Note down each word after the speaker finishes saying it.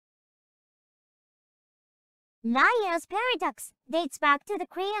Liar's paradox dates back to the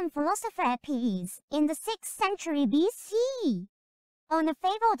Korean philosopher Epictetus in the 6th century BC. On a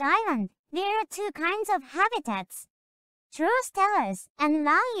fabled island, there are two kinds of habitats: truth tellers and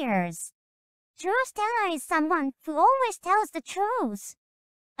liars. Truth teller is someone who always tells the truth.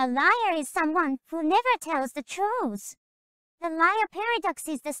 A liar is someone who never tells the truth. The liar paradox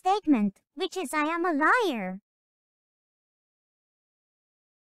is the statement, which is I am a liar.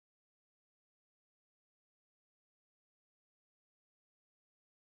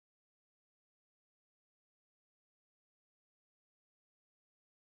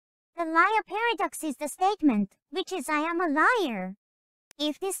 The liar paradox is the statement, which is I am a liar.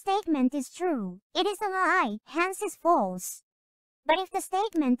 If this statement is true, it is a lie, hence is false. But if the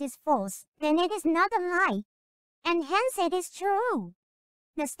statement is false, then it is not a lie, and hence it is true.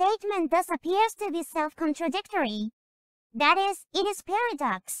 The statement thus appears to be self-contradictory. That is, it is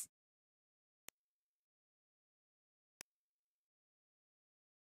paradox.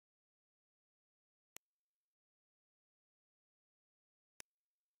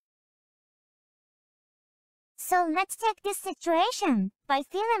 So let's take this situation by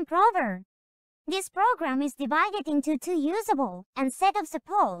Phil and Prover. This program is divided into two usable and set of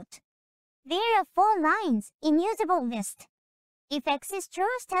support. There are 4 lines in usable list. If X is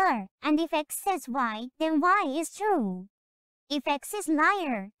truth teller and if X says Y, then Y is true. If X is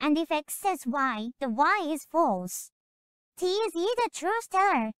liar and if X says Y, the Y is false. T is either truth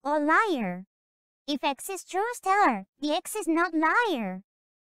teller or liar. If X is truth teller, the X is not liar.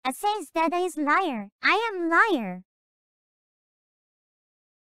 A says Dada is liar, I am liar.